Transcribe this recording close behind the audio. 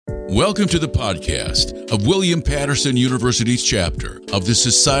Welcome to the podcast of William Patterson University's chapter of the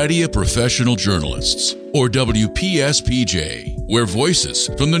Society of Professional Journalists, or WPSPJ, where voices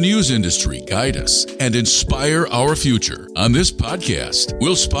from the news industry guide us and inspire our future. On this podcast,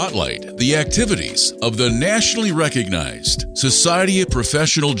 we'll spotlight the activities of the nationally recognized Society of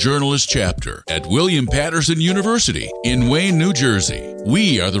Professional Journalists chapter at William Patterson University in Wayne, New Jersey.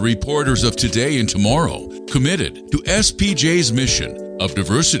 We are the reporters of today and tomorrow, committed to SPJ's mission of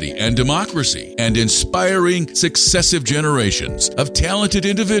diversity and democracy and inspiring successive generations of talented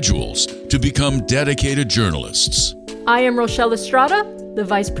individuals to become dedicated journalists. I am Rochelle Estrada, the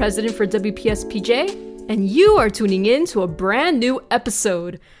Vice President for WPSPJ, and you are tuning in to a brand new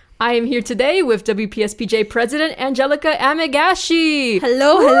episode. I am here today with WPSPJ President Angelica Amegashi.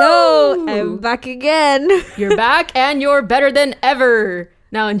 Hello. I'm back again. You're back and you're better than ever.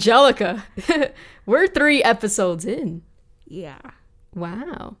 Now, Angelica, we're 3 episodes in. Yeah.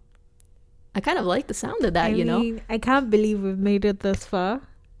 Wow. I kind of like the sound of that, you know? I can't believe we've made it this far.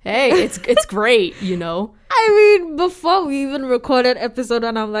 Hey, it's great, you know? I mean, before we even recorded episode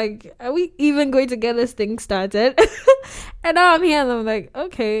 1, I'm like, are we even going to get this thing started? And now I'm here and I'm like,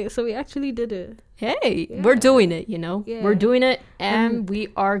 okay, so we actually did it. Hey, we're doing it, you know? Yeah. We're doing it, and we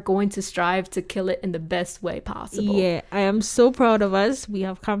are going to strive to kill it in the best way possible. Yeah, I am so proud of us. We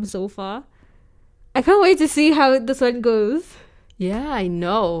have come so far. I can't wait to see how this one goes. Yeah, I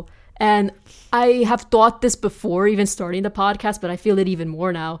know. And I have thought this before even starting the podcast, but I feel it even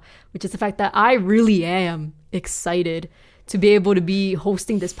more now, which is the fact that I really am excited to be able to be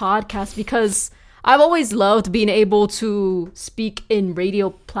hosting this podcast because I've always loved being able to speak in radio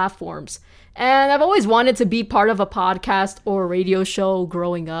platforms. And I've always wanted to be part of a podcast or a radio show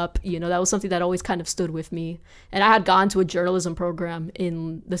growing up. You know, that was something that always kind of stood with me. And I had gone to a journalism program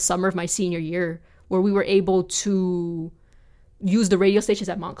in the summer of my senior year where we were able to use the radio stations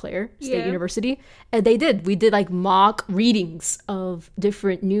at Montclair State University, and we did like mock readings of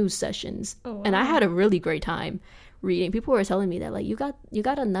different news sessions. Oh, wow. And I had a really great time reading. People were telling me that like you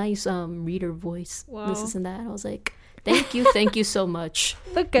got a nice reader voice. Wow. This and that. And I was like, thank you so much.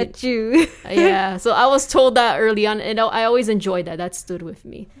 Look at you. Yeah, so I was told that early on, and I always enjoyed that stood with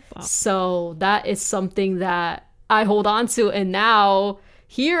me. Wow. So that is something that I hold on to, and now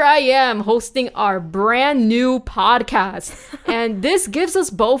here I am hosting our brand new podcast. And this gives us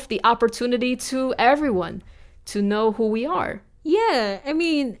both the opportunity to everyone to know who we are. Yeah, I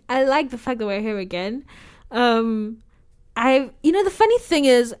mean, I like the fact that we're here again. The funny thing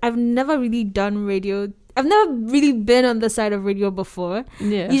is, I've never really done radio. I've never really been on the side of radio before.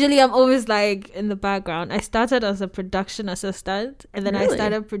 Yeah. Usually I'm always like in the background. I started as a production assistant, and then I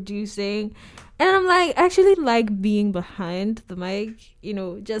started producing. And I'm like, I actually like being behind the mic, you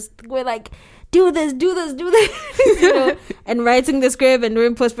know, just we're like, do this, you know, and writing the script and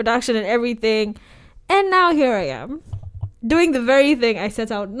doing post-production and everything. And now here I am doing the very thing I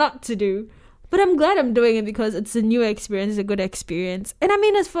set out not to do. But I'm glad I'm doing it because it's a new experience, a good experience. And I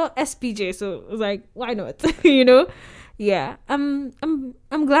mean, it's for SPJ, so it's like, why not? You know? Yeah. I'm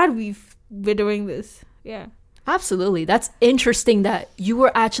glad we're doing this. Yeah. Absolutely. That's interesting that you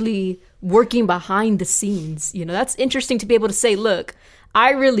were actually working behind the scenes. You know, that's interesting to be able to say, look,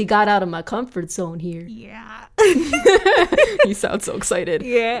 I really got out of my comfort zone here. Yeah. You sound so excited.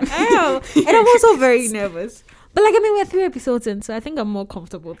 Yeah, I am. And I'm also very nervous. But like, I mean, we're 3 episodes in, so I think I'm more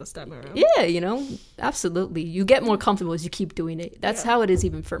comfortable this time around. Yeah, you know, absolutely. You get more comfortable as you keep doing it. That's how it is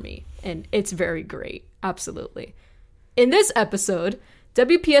even for me. And it's very great. Absolutely. In this episode,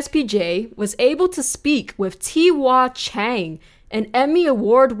 WPSPJ was able to speak with Ti-Hua Chang, an Emmy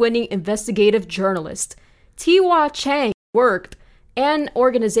award-winning investigative journalist. Ti-Hua Chang worked at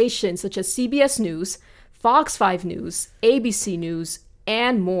organizations such as CBS News, Fox 5 News, ABC News,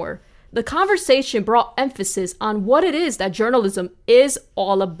 and more. The conversation brought emphasis on what it is that journalism is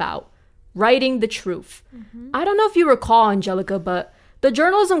all about, writing the truth. Mm-hmm. I don't know if you recall, Angelica, but the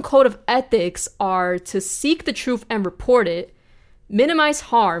journalism code of ethics are to seek the truth and report it, minimize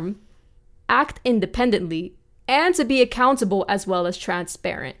harm, act independently, and to be accountable as well as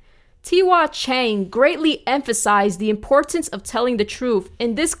transparent. Ti-Hua Chang greatly emphasized the importance of telling the truth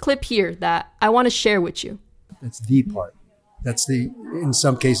in this clip here that I want to share with you. That's the part. In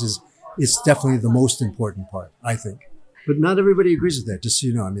some cases, it's definitely the most important part, I think. But not everybody agrees with that, just so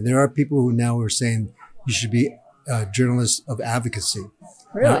you know. I mean, there are people who now are saying you should be a journalist of advocacy.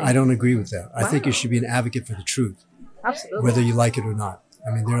 Really? I don't agree with that. Wow. I think you should be an advocate for the truth. Absolutely. Whether you like it or not.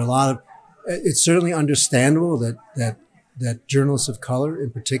 I mean, there are a lot of, it's certainly understandable that journalists of color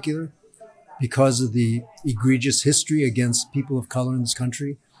in particular, because of the egregious history against people of color in this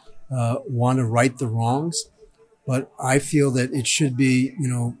country, want to right the wrongs. But I feel that it should be,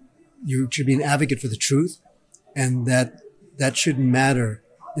 you should be an advocate for the truth, and that shouldn't matter.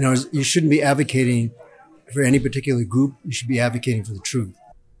 You shouldn't be advocating for any particular group. You should be advocating for the truth.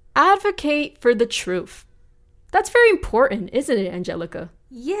 Advocate for the truth. That's very important, isn't it, Angelica?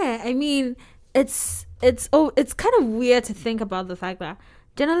 Yeah, I mean, it's kind of weird to think about the fact that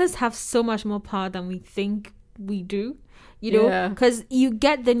journalists have so much more power than we think we do, because you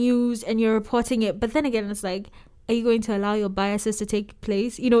get the news and you're reporting it, but then again, it's like, are you going to allow your biases to take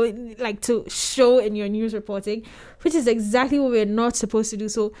place, like to show in your news reporting, which is exactly what we're not supposed to do.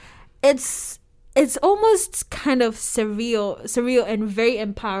 So it's almost kind of surreal and very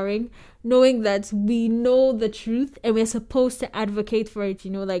empowering, knowing that we know the truth and we're supposed to advocate for it.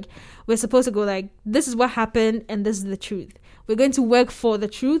 Like, we're supposed to go like, this is what happened and this is the truth. We're going to work for the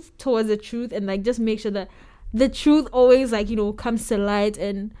truth, towards the truth, and like just make sure that the truth always like comes to light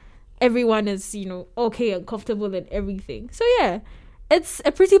and everyone is okay and comfortable and everything. So yeah, it's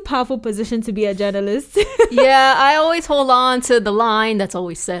a pretty powerful position to be a journalist. Yeah, I always hold on to the line that's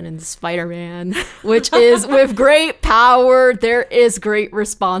always said in Spider-Man, which is, with great power, there is great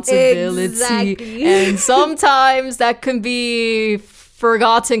responsibility. Exactly. And sometimes that can be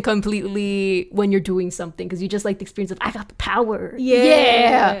forgotten completely when you're doing something, because you just like the experience of, I got the power.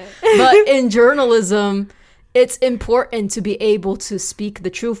 Yeah. But in journalism, it's important to be able to speak the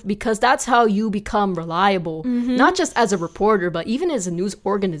truth, because that's how you become reliable, not just as a reporter, but even as a news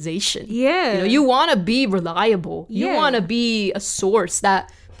organization. Yeah. You want to be reliable. You want to be a source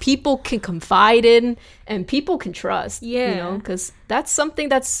that people can confide in and people can trust. Yeah. Because that's something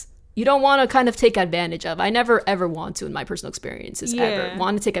that's, you don't want to kind of take advantage of. I never ever want to, in my personal experiences, ever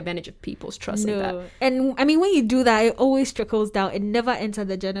want to take advantage of people's trust like that. And I mean, when you do that, it always trickles down. It never enters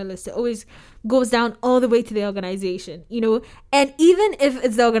the journalist. It always goes down all the way to the organization, And even if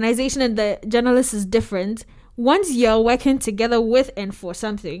it's the organization and the journalist is different, once you're working together with and for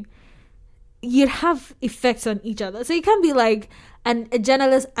something, you'd have effects on each other. So you can't be like a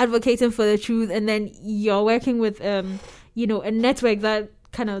journalist advocating for the truth and then you're working with, a network that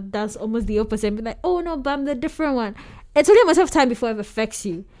kind of does almost the opposite and be like, oh no, but I'm the different one. It's only a matter of time before it affects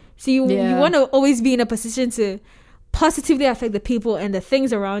you. So you want to always be in a position to positively affect the people and the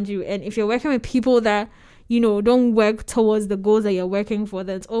things around you. And if you're working with people that don't work towards the goals that you're working for,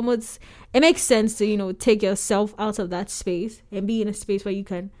 then it makes sense to take yourself out of that space and be in a space where you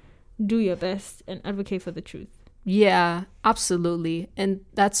can do your best and advocate for the truth. Yeah, absolutely. And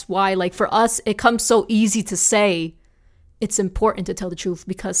that's why, like, for us, it comes so easy to say it's important to tell the truth,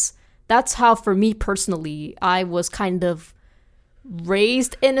 because that's how, for me personally, I was kind of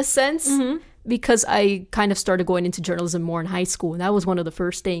raised in a sense, because I kind of started going into journalism more in high school. And that was one of the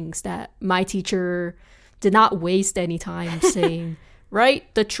first things that my teacher did not waste any time saying,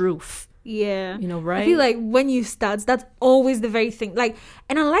 write the truth. Yeah. Right? I feel like when you start, that's always the very thing. Like,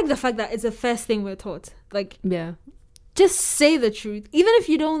 and I like the fact that it's the first thing we're taught. Like, just say the truth. Even if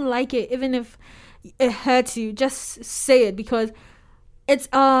you don't like it, even if it hurts you, just say it, because it's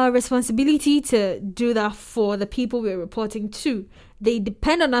our responsibility to do that for the people we're reporting to. They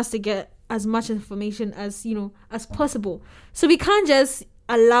depend on us to get as much information as as possible. So we can't just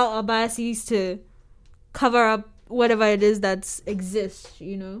allow our biases to cover up whatever it is that exists.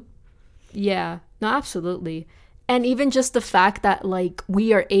 Yeah, no, absolutely. And even just the fact that, like,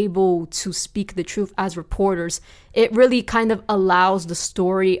 we are able to speak the truth as reporters, it really kind of allows the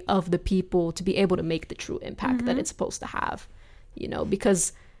story of the people to be able to make the true impact that it's supposed to have,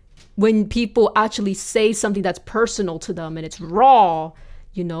 because when people actually say something that's personal to them and it's raw,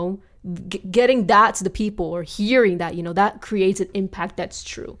 getting that to the people or hearing that, that creates an impact that's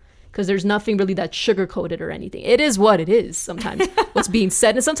true. Because there's nothing really that's sugar-coated or anything. It is what it is sometimes, what's being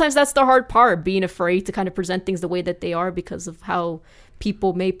said. And sometimes that's the hard part, being afraid to kind of present things the way that they are because of how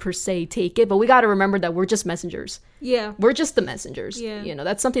people may per se take it. But we got to remember that we're just messengers. Yeah. We're just the messengers. Yeah.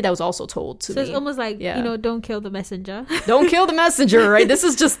 That's something that was also told to me. So it's almost like, don't kill the messenger. Don't kill the messenger, right? This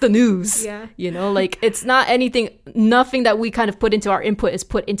is just the news. Yeah. Like, it's not nothing that we kind of put into our input is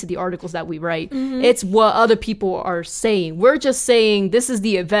put into the articles that we write. It's what other people are saying. We're just saying this is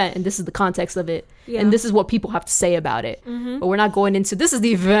the event and this is the context of it. Yeah. And this is what people have to say about it. But we're not going into, this is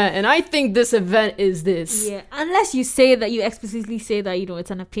the event and I think this event is this. Yeah. Unless you say that, you explicitly say that,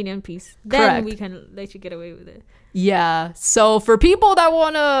 it's an opinion piece. Then Correct. We can let you get away with it. Yeah. So for people that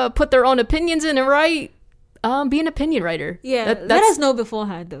want to put their own opinions in and write, be an opinion writer. Yeah. Let us know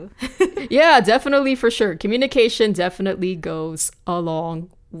beforehand, though. Yeah, definitely, for sure. Communication definitely goes a long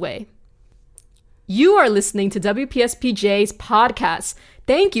way. You are listening to WPSPJ's podcast.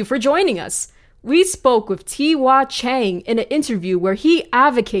 Thank you for joining us. We spoke with Ti-Hua Chang in an interview where he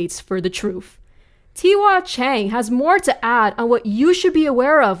advocates for the truth. Ti-Hua Chang has more to add on what you should be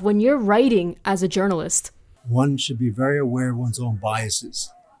aware of when you're writing as a journalist. One should be very aware of one's own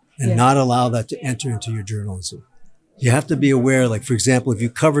biases and not allow that to enter into your journalism. You have to be aware, like, for example, if you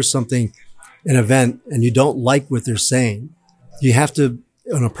cover something, an event, and you don't like what they're saying, you have to,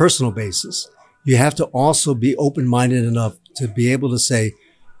 on a personal basis, you have to also be open-minded enough to be able to say,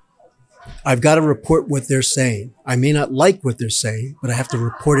 I've got to report what they're saying. I may not like what they're saying, but I have to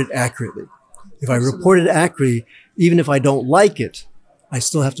report it accurately. If I report it accurately, even if I don't like it, I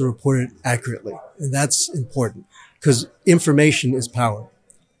still have to report it accurately. And that's important because information is power.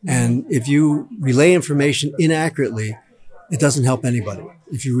 And if you relay information inaccurately, it doesn't help anybody.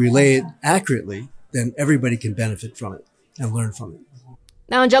 If you relay it accurately, then everybody can benefit from it and learn from it.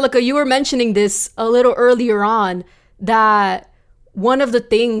 Now, Angelica, you were mentioning this a little earlier on, that one of the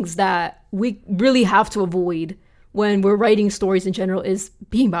things that we really have to avoid when we're writing stories in general is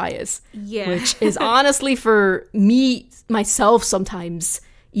being biased. Yeah. Which is honestly, for me, myself, sometimes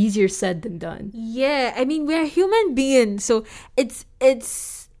easier said than done. Yeah, I mean, we're human beings, so it's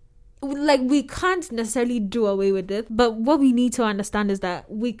like we can't necessarily do away with it, but what we need to understand is that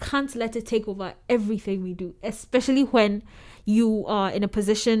we can't let it take over everything we do, especially when you are in a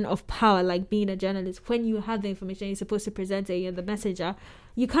position of power, like being a journalist. When you have the information you're supposed to present it, you're the messenger,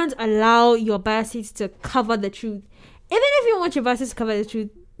 you can't allow your biases to cover the truth. Even if you want your biases to cover the truth,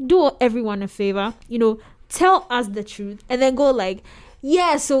 do everyone a favor, tell us the truth, and then go like,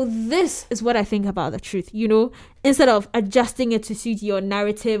 yeah, so this is what I think about the truth, instead of adjusting it to suit your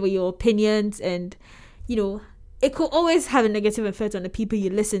narrative or your opinions. And, it could always have a negative effect on the people you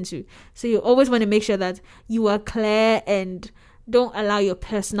listen to. So you always want to make sure that you are clear and don't allow your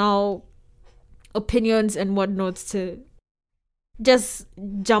personal opinions and whatnot to just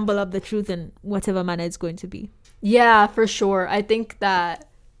jumble up the truth in whatever manner it's going to be. Yeah, for sure. I think that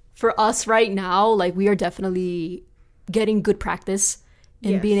for us right now, like, we are definitely getting good practice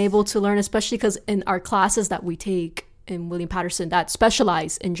in being able to learn, especially because in our classes that we take in William Patterson that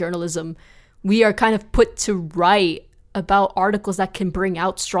specialize in journalism, we are kind of put to write about articles that can bring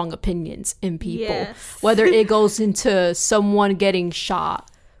out strong opinions in people, whether it goes into someone getting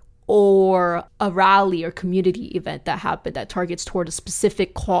shot or a rally or community event that happened that targets toward a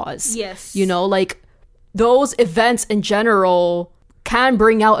specific cause. Yes. Like, those events in general can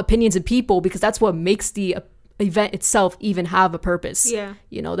bring out opinions in people, because that's what makes the event itself even have a purpose. Yeah.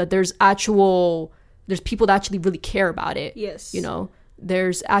 That there's people that actually really care about it. Yes.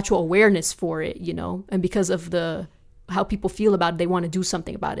 There's actual awareness for it, and because of how people feel about it, they want to do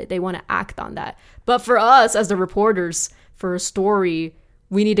something about it. They want to act on that. But for us as the reporters for a story,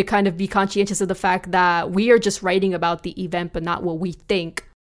 we need to kind of be conscientious of the fact that we are just writing about the event, but not what we think.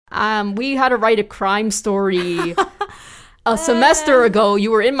 We had to write a crime story a semester ago.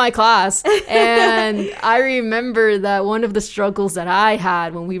 You were in my class, and I remember that one of the struggles that I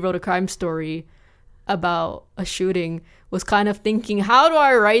had when we wrote a crime story about a shooting was kind of thinking, how do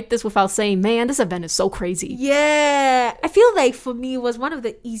I write this without saying, man, this event is so crazy? Yeah. I feel like for me, it was one of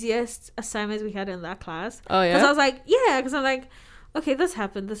the easiest assignments we had in that class. Oh, yeah? Because I was like, because I'm like, okay, this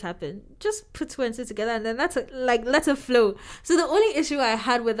happened. Just put two and two together, and then let it flow. So the only issue I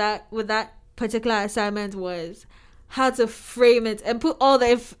had with that particular assignment was how to frame it and put all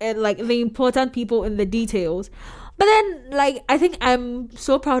the important people in the details. But then, I think I'm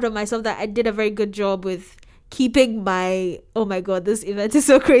so proud of myself that I did a very good job with keeping my, oh my God, this event is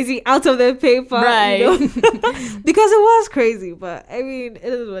so crazy, out of the paper. Right. Because it was crazy, but I mean, it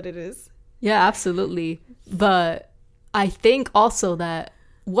is what it is. Yeah, absolutely. But I think also that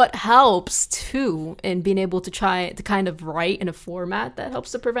what helps too in being able to try to kind of write in a format that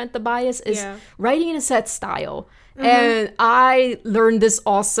helps to prevent the bias is writing in a set style. Mm-hmm. And I learned this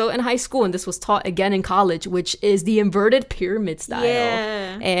also in high school, and this was taught again in college, which is the inverted pyramid style.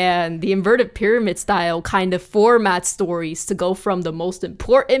 Yeah. And the inverted pyramid style kind of formats stories to go from the most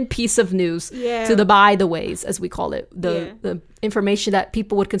important piece of news to the by the ways, as we call it, the information that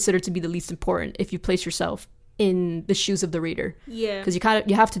people would consider to be the least important if you place yourself in the shoes of the reader. Yeah. Because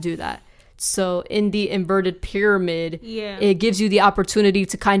you have to do that. So in the inverted pyramid, it gives you the opportunity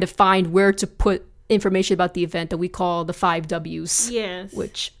to kind of find where to put information about the event that we call the 5 W's. Yes.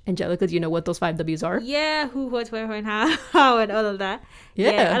 Which, Angelica, do you know what those 5 W's are? Yeah, who, what, where, when, how, and all of that.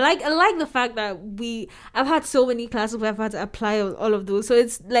 Yeah. I like the fact that I've had so many classes where I've had to apply all of those. So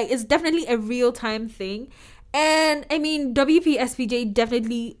it's definitely a real time thing. And I mean, WPSPJ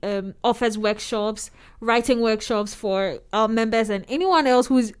definitely offers writing workshops for our members and anyone else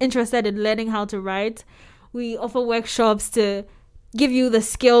who's interested in learning how to write. We offer workshops to give you the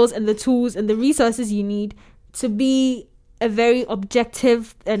skills and the tools and the resources you need to be a very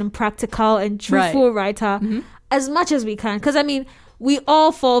objective and practical and truthful writer as much as we can. Because, I mean, we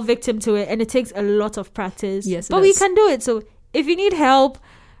all fall victim to it, and it takes a lot of practice. Yes, but we can do it. So if you need help,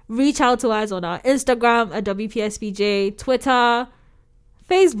 reach out to us on our Instagram at WPSPJ, Twitter,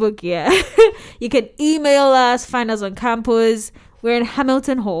 Facebook, You can email us, find us on campus. We're in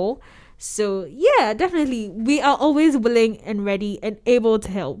Hamilton Hall. So, yeah, definitely. We are always willing and ready and able to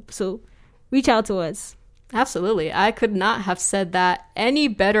help. So, reach out to us. Absolutely. I could not have said that any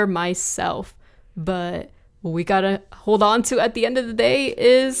better myself. But what we got to hold on to at the end of the day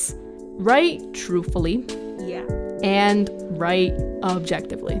is write truthfully. Yeah. And write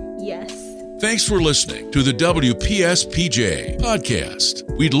objectively. Yes. Thanks for listening to the WPSPJ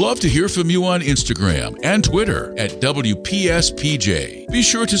podcast. We'd love to hear from you on Instagram and Twitter at WPSPJ. Be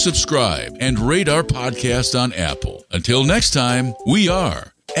sure to subscribe and rate our podcast on Apple. Until next time, we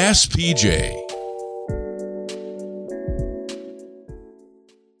are SPJ.